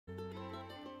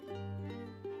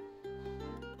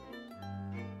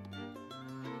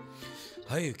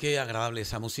Ay, qué agradable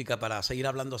esa música para seguir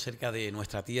hablando acerca de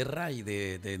nuestra tierra y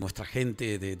de nuestra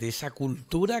gente, de esa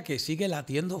cultura que sigue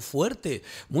latiendo fuerte,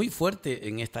 muy fuerte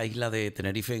en esta isla de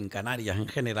Tenerife, en Canarias en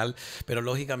general, pero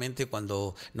lógicamente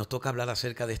cuando nos toca hablar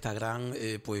acerca de esta gran,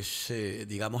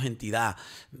 digamos, entidad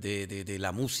de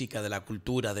la música, de la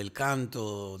cultura, del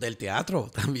canto, del teatro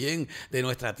también, de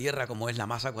nuestra tierra, como es la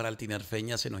Masa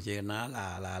Tinerfeña, se nos llena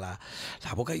la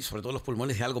boca y sobre todo los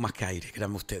pulmones de algo más que aire,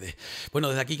 créanme ustedes. Bueno,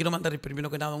 desde aquí quiero mandar primero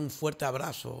que nada un fuerte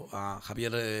abrazo a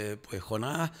Javier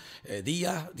Jonás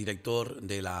Díaz, director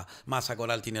de la Masa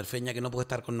Coral Tinerfeña, que no puede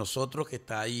estar con nosotros, que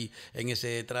está ahí en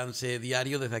ese trance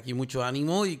diario. Desde aquí mucho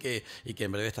ánimo y que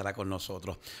en breve estará con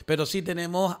nosotros. Pero sí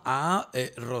tenemos a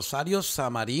Rosario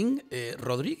Zamarín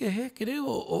Rodríguez, creo,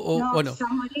 No, bueno,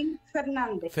 Zamarín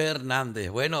Fernández.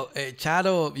 Fernández. Bueno,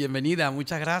 Charo, bienvenida,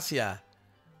 muchas gracias.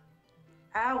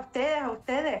 Ah, a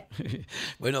ustedes.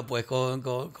 Bueno, pues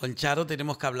con Charo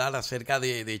tenemos que hablar acerca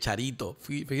de Charito.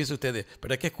 Fíjense ustedes,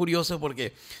 pero es que es curioso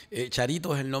porque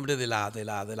Charito es el nombre de la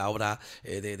obra,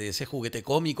 de ese juguete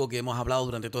cómico que hemos hablado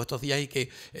durante todos estos días y que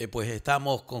pues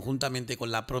estamos conjuntamente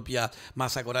con la propia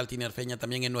Masa Coral Tinerfeña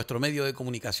también en nuestro medio de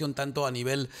comunicación, tanto a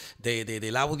nivel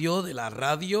del audio, de la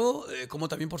radio, como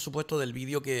también por supuesto del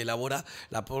vídeo que elabora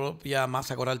la propia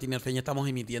Masa Coral Tinerfeña. Estamos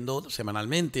emitiendo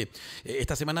semanalmente.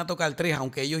 Esta semana toca el 3,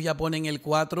 aunque ellos ya ponen el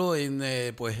 4 en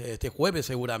pues este jueves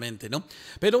seguramente, ¿no?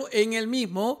 Pero en el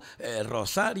mismo,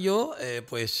 Rosario,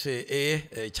 es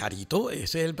Charito,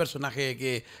 ese es el personaje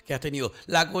que has tenido.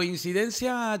 La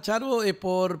coincidencia, Charo, es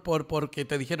porque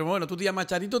te dijeron, bueno, tú te llamas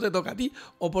Charito, te toca a ti,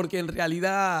 o porque en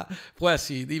realidad fue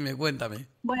así. Dime, cuéntame.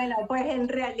 Bueno, pues en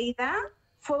realidad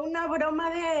fue una broma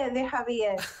de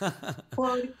Javier,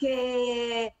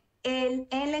 porque él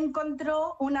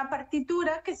encontró una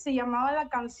partitura que se llamaba La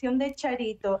canción de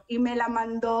Charito y me la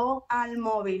mandó al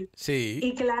móvil. Sí.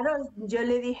 Y claro, yo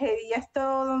le dije, ¿y esto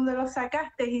dónde lo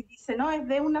sacaste? Y dice, no, es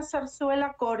de una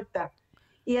zarzuela corta.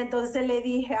 Y entonces le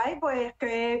dije, ay, pues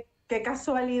qué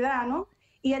casualidad, ¿no?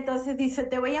 Y entonces dice,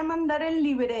 te voy a mandar el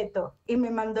libreto. Y me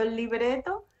mandó el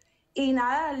libreto y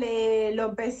nada, lo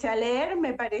empecé a leer,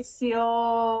 me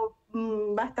pareció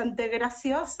bastante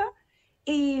graciosa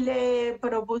y le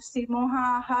propusimos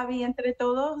a Javi entre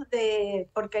todos de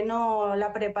por qué no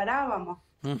la preparábamos.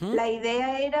 Ujú. La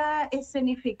idea era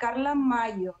escenificarla en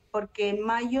mayo, porque en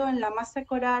mayo en la masa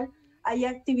coral hay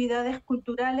actividades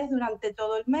culturales durante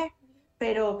todo el mes,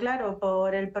 pero claro,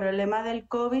 por el problema del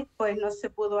COVID, pues no se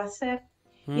pudo hacer.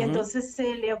 Y Ujú. entonces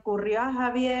se le ocurrió a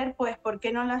Javier, pues, ¿por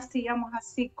qué no lo hacíamos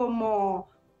así como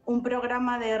un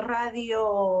programa de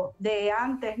radio de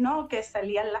antes, ¿no? Que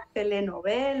salían las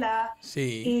telenovelas.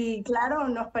 Sí. Y claro,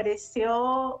 nos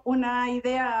pareció una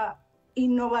idea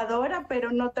innovadora,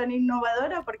 pero no tan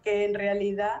innovadora, porque en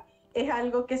realidad es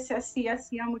algo que se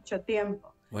hacía mucho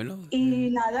tiempo. Bueno.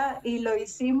 Y nada, y lo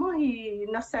hicimos y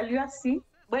nos salió así.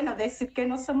 Bueno, decir que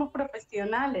no somos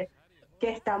profesionales,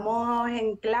 que estamos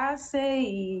en clase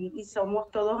y somos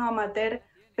todos amateurs,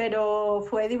 pero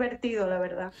fue divertido, la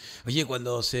verdad. Oye,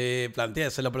 cuando se plantea,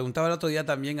 se lo preguntaba el otro día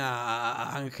también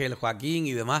a Ángel, Joaquín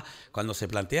y demás, cuando se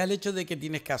plantea el hecho de que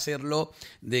tienes que hacerlo,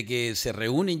 de que se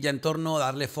reúnen ya en torno a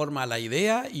darle forma a la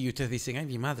idea y ustedes dicen, ay,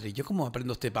 mi madre, ¿yo cómo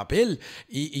aprendo este papel?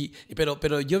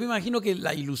 Pero yo me imagino que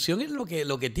la ilusión es lo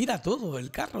que tira todo el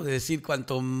carro, es decir,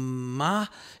 cuanto más,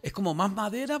 es como más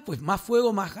madera, pues más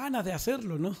fuego, más ganas de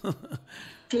hacerlo, ¿no?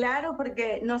 Claro,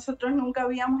 porque nosotros nunca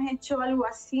habíamos hecho algo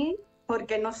así,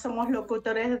 porque no somos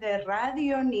locutores de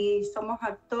radio ni somos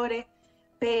actores,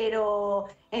 pero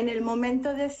en el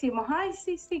momento decimos, ay,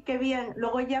 sí, sí, qué bien.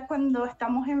 Luego ya cuando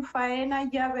estamos en faena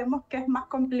ya vemos que es más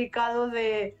complicado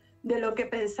de lo que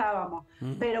pensábamos.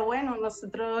 Mm. Pero bueno,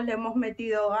 nosotros le hemos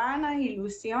metido ganas,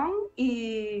 ilusión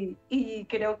y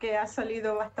creo que ha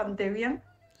salido bastante bien.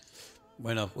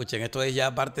 Bueno, escuchen, esto es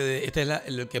ya parte de, este es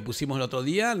el que pusimos el otro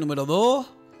día, el número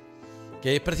 2.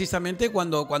 Que es precisamente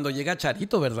cuando llega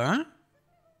Charito, ¿verdad?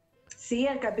 Sí,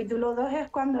 el capítulo 2 es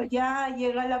cuando ya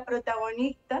llega la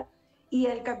protagonista y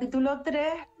el capítulo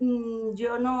 3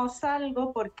 yo no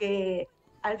salgo porque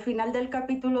al final del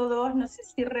capítulo 2 no sé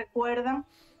si recuerdan,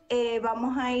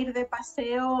 vamos a ir de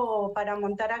paseo para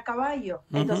montar a caballo.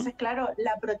 Ujú. Entonces, claro,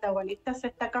 la protagonista se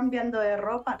está cambiando de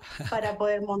ropa para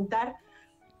poder montar.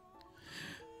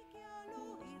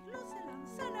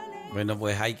 Bueno,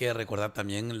 pues hay que recordar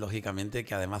también, lógicamente,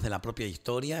 que además de la propia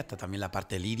historia, está también la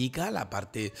parte lírica, la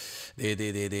parte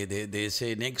de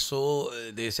ese nexo,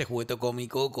 de ese juguete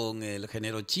cómico con el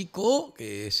género chico,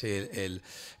 que es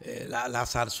la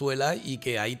zarzuela, y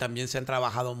que ahí también se han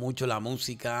trabajado mucho la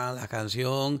música, la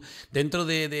canción. Dentro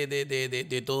de, de,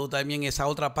 de todo también esa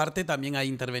otra parte, también ha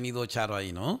intervenido Charo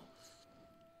ahí, ¿no?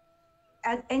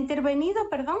 ¿Ha intervenido,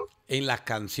 perdón? En las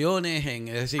canciones,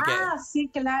 es decir, que... Ah, sí,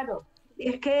 claro.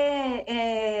 Es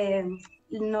que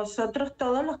nosotros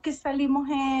todos los que salimos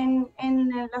en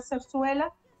la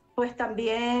zarzuela, pues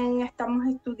también estamos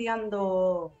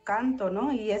estudiando canto,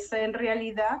 ¿no? Y ese en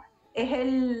realidad es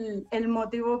el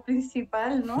motivo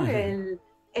principal, ¿no?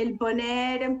 El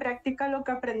poner en práctica lo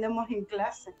que aprendemos en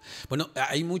clase. Bueno,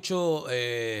 hay mucho,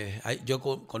 yo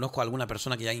conozco a alguna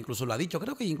persona que ya incluso lo ha dicho,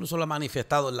 creo que incluso lo ha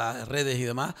manifestado en las redes y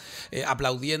demás,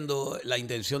 aplaudiendo la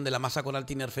intención de la masa coral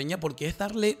tinerfeña, porque es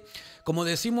darle, como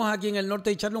decimos aquí en el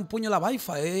norte, echarle un puño a la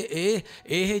baifa, es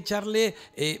echarle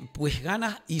pues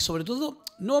ganas y sobre todo,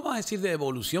 no vamos a decir de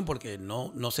evolución, porque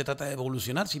no se trata de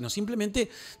evolucionar, sino simplemente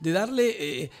de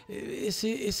darle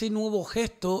ese nuevo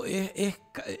gesto, es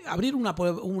abrir una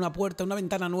puerta, una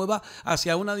ventana nueva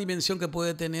hacia una dimensión que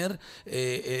puede tener,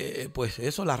 pues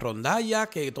eso, las rondallas,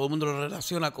 que todo el mundo lo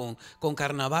relaciona con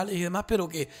carnavales y demás, pero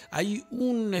que hay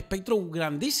un espectro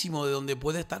grandísimo de donde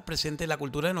puede estar presente la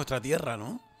cultura de nuestra tierra,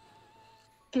 ¿no?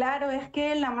 Claro, es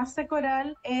que la masa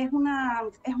coral es una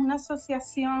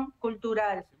asociación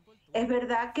cultural. Es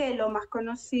verdad que lo más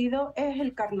conocido es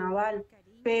el carnaval,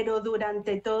 pero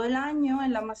durante todo el año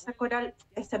en la masa coral,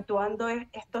 exceptuando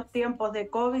estos tiempos de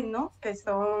COVID, ¿no? Que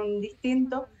son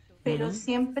distintos, pero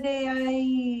siempre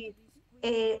hay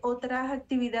otras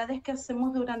actividades que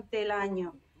hacemos durante el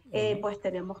año. Pues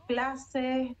tenemos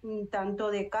clases, tanto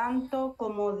de canto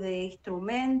como de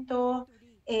instrumentos,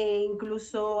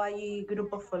 incluso hay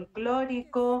grupos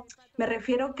folclóricos. Me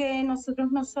refiero que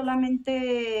nosotros no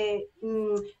solamente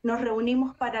nos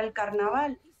reunimos para el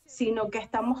carnaval, sino que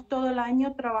estamos todo el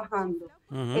año trabajando.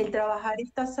 El trabajar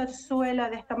esta zarzuela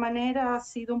de esta manera ha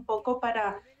sido un poco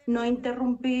para no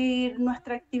interrumpir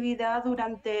nuestra actividad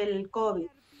durante el COVID.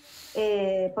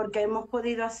 Porque hemos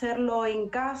podido hacerlo en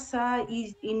casa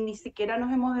y ni siquiera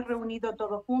nos hemos reunido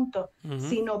todos juntos,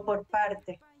 sino por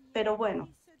partes. Pero bueno,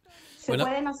 se Bueno,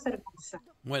 pueden hacer cosas.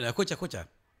 bueno, escucha.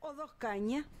 O dos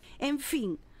cañas. En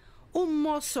fin, un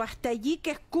mozo hasta allí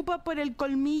que escupa por el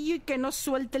colmillo y que no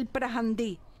suelte el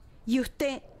prajandí. Y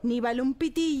usted ni vale un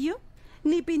pitillo,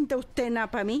 ni pinta usted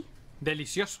nada para mí.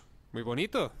 Delicioso. Muy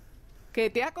bonito. ¿Qué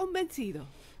te ha convencido?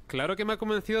 Claro que me ha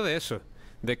convencido de eso.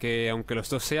 De que aunque los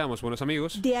dos seamos buenos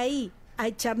amigos... De ahí a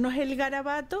echarnos el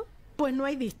garabato, pues no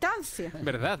hay distancia.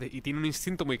 Verdad, y tiene un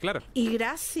instinto muy claro. Y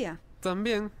gracia.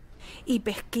 También. Y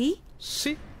pesquí.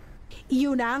 Sí. Y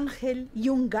un ángel y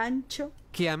un gancho.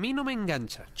 Que a mí no me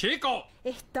engancha. ¡Chico!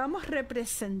 Estamos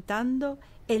representando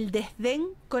el desdén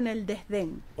con el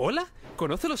desdén. ¿Hola?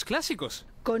 ¿Conoce los clásicos?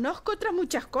 Conozco otras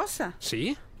muchas cosas.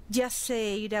 ¿Sí? Ya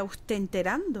se irá usted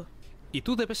enterando. Y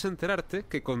tú debes enterarte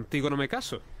que contigo no me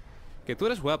caso. Que tú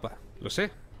eres guapa, lo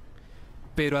sé.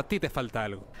 Pero a ti te falta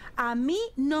algo. A mí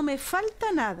no me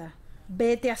falta nada.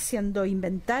 Vete haciendo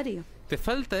inventario. Te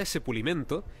falta ese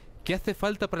pulimento que hace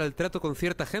falta para el trato con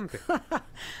cierta gente.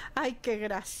 Ay, qué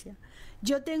gracia.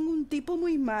 Yo tengo un tipo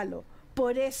muy malo.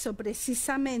 Por eso,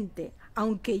 precisamente,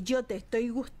 aunque yo te estoy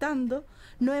gustando,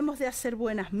 no hemos de hacer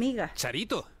buenas migas.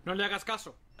 Charito, no le hagas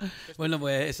caso. Bueno,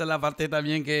 pues esa es la parte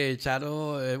también que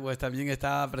Charo pues también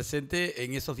está presente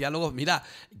en esos diálogos. Mira,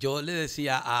 yo le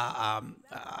decía a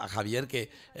Javier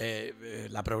que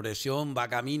la progresión va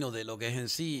camino de lo que es en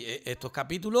sí estos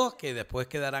capítulos, que después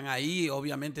quedarán ahí,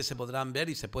 obviamente se podrán ver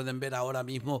y se pueden ver ahora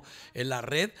mismo en la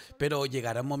red, pero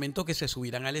llegará un momento que se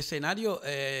subirán al escenario,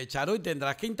 Charo, y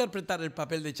tendrás que interpretar el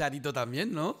papel de Charito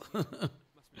también, ¿no?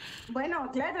 Bueno,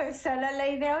 claro, esa era la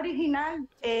idea original.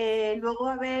 Luego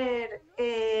a ver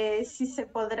si se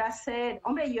podrá hacer.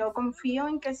 Hombre, yo confío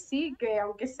en que sí, que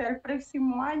aunque sea el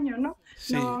próximo año, ¿no?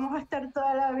 Sí. No vamos a estar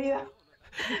toda la vida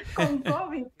con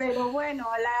COVID, pero bueno,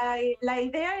 la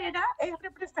idea es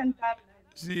representarla.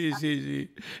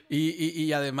 Sí.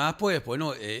 Y además, pues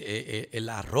bueno,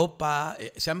 la ropa,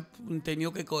 se han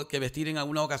tenido que vestir en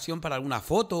alguna ocasión para alguna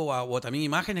foto o también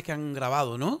imágenes que han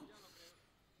grabado, ¿no?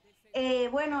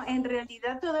 Bueno, en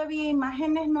realidad todavía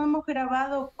imágenes no hemos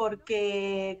grabado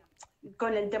porque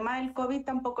con el tema del COVID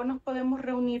tampoco nos podemos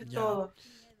reunir Ya. todos.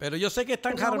 Pero yo sé que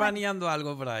están Pero bueno. jarbaneando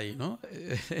algo por ahí, ¿no?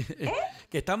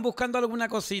 Que están buscando alguna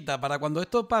cosita para cuando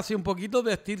esto pase un poquito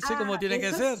vestirse como tiene que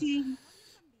eso ser. Sí,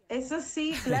 eso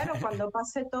sí, claro, cuando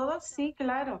pase todo, sí,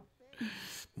 claro.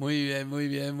 Muy bien, muy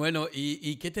bien. Bueno,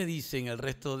 ¿y qué te dicen el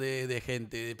resto de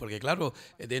gente? Porque claro,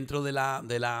 dentro de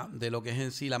lo que es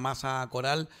en sí la masa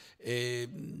coral,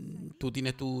 tú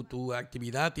tienes tu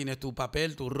actividad, tienes tu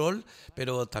papel, tu rol,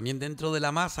 pero también dentro de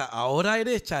la masa, ahora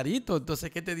eres Charito,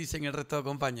 entonces, ¿qué te dicen el resto de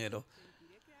compañeros?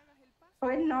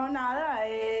 Pues no, nada,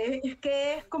 es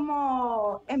que es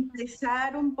como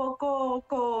empezar un poco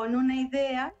con una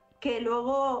idea que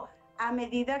luego a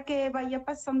medida que vaya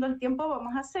pasando el tiempo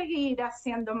vamos a seguir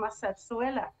haciendo más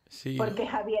zarzuelas, Sí, porque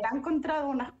Javier ha encontrado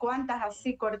unas cuantas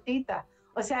así cortitas.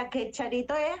 O sea que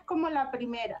Charito es como la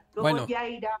primera, luego bueno, ya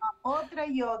irá otra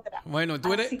y otra. bueno,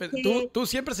 Así pero que tú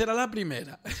siempre serás la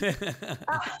primera.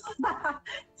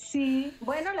 sí,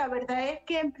 bueno, la verdad es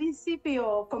que en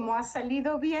principio, como ha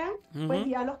salido bien, pues Ujú.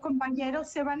 ya los compañeros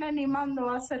se van animando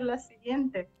a hacer la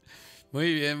siguiente.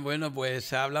 Muy bien, bueno,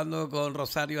 pues hablando con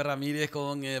Rosario Ramírez,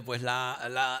 con pues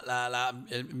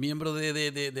el miembro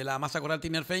de la Masa Coral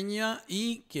Tinerfeña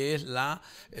y que es la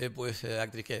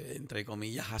actriz que, entre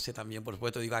comillas, hace también, por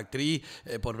supuesto, digo actriz,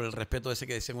 por el respeto ese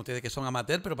que dicen ustedes que son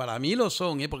amateur, pero para mí lo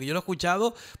son, porque yo lo he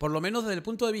escuchado, por lo menos desde el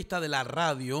punto de vista de la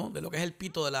radio, de lo que es el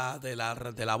pito de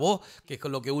la voz, que es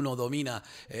con lo que uno domina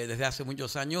desde hace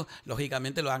muchos años,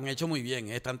 lógicamente lo han hecho muy bien,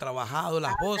 están trabajados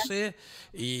las voces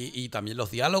y también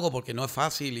los diálogos, porque no es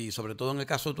fácil y sobre todo en el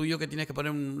caso tuyo que tienes que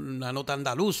poner una nota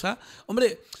andaluza.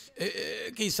 Hombre,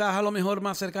 quizás a lo mejor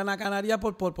más cercana a Canarias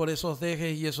por esos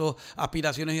dejes y esas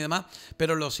aspiraciones y demás,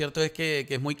 pero lo cierto es que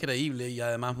es muy creíble y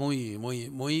además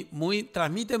muy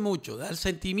transmite mucho, da el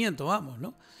sentimiento, vamos,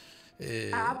 ¿no?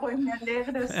 Pues me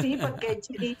alegro, sí, porque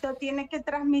Chirito tiene que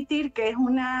transmitir que es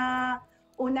una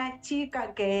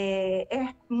chica que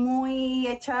es muy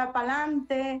echada para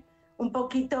adelante, un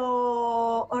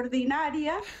poquito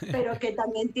ordinaria, pero que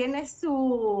también tiene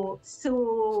su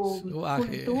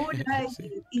Suaje, cultura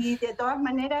sí. y de todas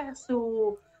maneras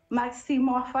su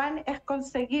máximo afán es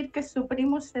conseguir que su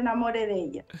primo se enamore de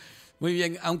ella. Muy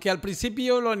bien, aunque al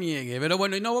principio lo niegue, pero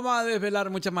bueno, y no vamos a desvelar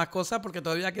muchas más cosas porque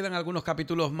todavía quedan algunos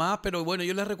capítulos más, pero bueno,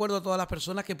 yo les recuerdo a todas las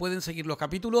personas que pueden seguir los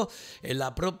capítulos en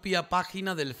la propia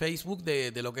página del Facebook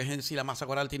de lo que es en sí la Masa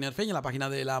Coral Tinerfeña, la página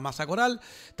de la Masa Coral,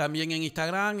 también en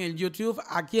Instagram, en YouTube,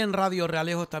 aquí en Radio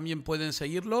Realejos también pueden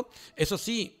seguirlo. Eso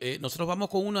sí, nosotros vamos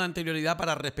con una anterioridad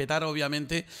para respetar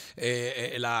obviamente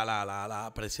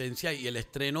la presencia y el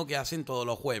estreno que hacen todos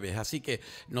los jueves, así que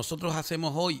nosotros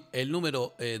hacemos hoy el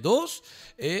número 2,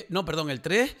 el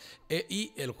 3,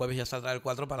 y el jueves ya saldrá el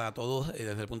 4 para todos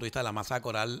desde el punto de vista de la Masa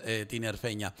Coral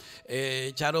Tinerfeña.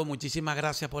 Charo, muchísimas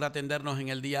gracias por atendernos en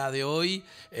el día de hoy.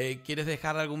 ¿Quieres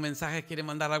dejar algún mensaje? ¿Quieres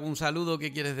mandar algún saludo?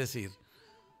 ¿Qué quieres decir?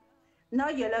 No,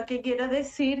 yo lo que quiero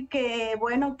decir que,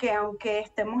 bueno, que aunque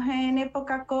estemos en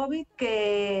época COVID,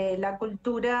 que la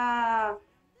cultura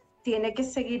tiene que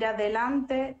seguir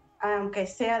adelante, aunque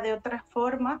sea de otra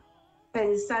forma,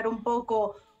 pensar un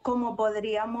poco cómo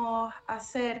podríamos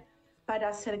hacer para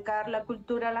acercar la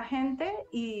cultura a la gente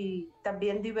y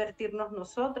también divertirnos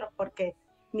nosotros, porque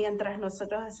mientras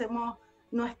nosotros hacemos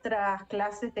nuestras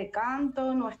clases de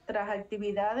canto, nuestras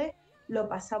actividades, lo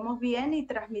pasamos bien y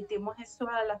transmitimos eso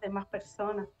a las demás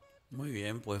personas. Muy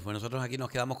bien, pues nosotros aquí nos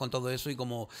quedamos con todo eso y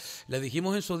como le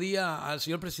dijimos en su día al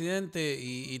señor presidente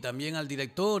y también al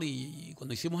director y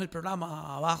cuando hicimos el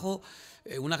programa abajo,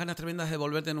 unas ganas tremendas de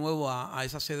volver de nuevo a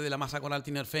esa sede de la Masa Coral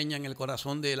Tinerfeña en el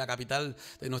corazón de la capital,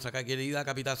 de nuestra querida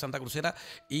capital santacruzera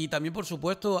y también por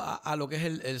supuesto a lo que es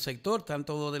el sector,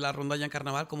 tanto de la rondalla en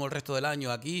carnaval como el resto del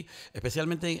año. Aquí,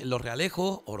 especialmente en Los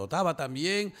Realejos, Orotava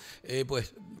también,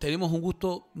 pues tenemos un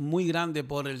gusto muy grande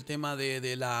por el tema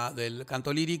del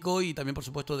canto lírico y también por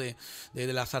supuesto de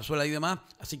la zarzuela y demás,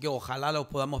 así que ojalá los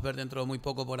podamos ver dentro de muy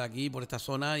poco por aquí, por esta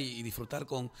zona y disfrutar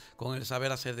con el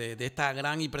saber hacer de esta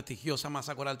gran y prestigiosa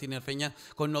Masa Coral Tinerfeña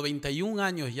con 91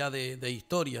 años ya de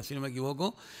historia, si no me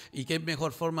equivoco, y qué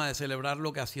mejor forma de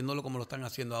celebrarlo que haciéndolo como lo están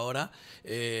haciendo ahora.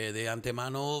 De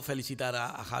antemano felicitar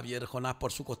a Javier Jonás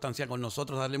por su constancia con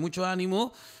nosotros, darle mucho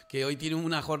ánimo, que hoy tiene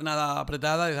una jornada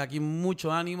apretada, desde aquí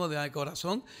mucho ánimo de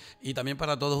corazón y también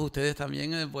para todos ustedes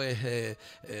también, pues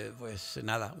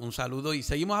nada, un saludo y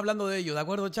seguimos hablando de ello, ¿de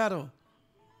acuerdo, Charo?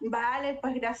 Vale,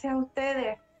 pues gracias a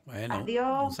ustedes. Bueno, un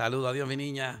Adiós. saludo, adiós mi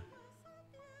niña.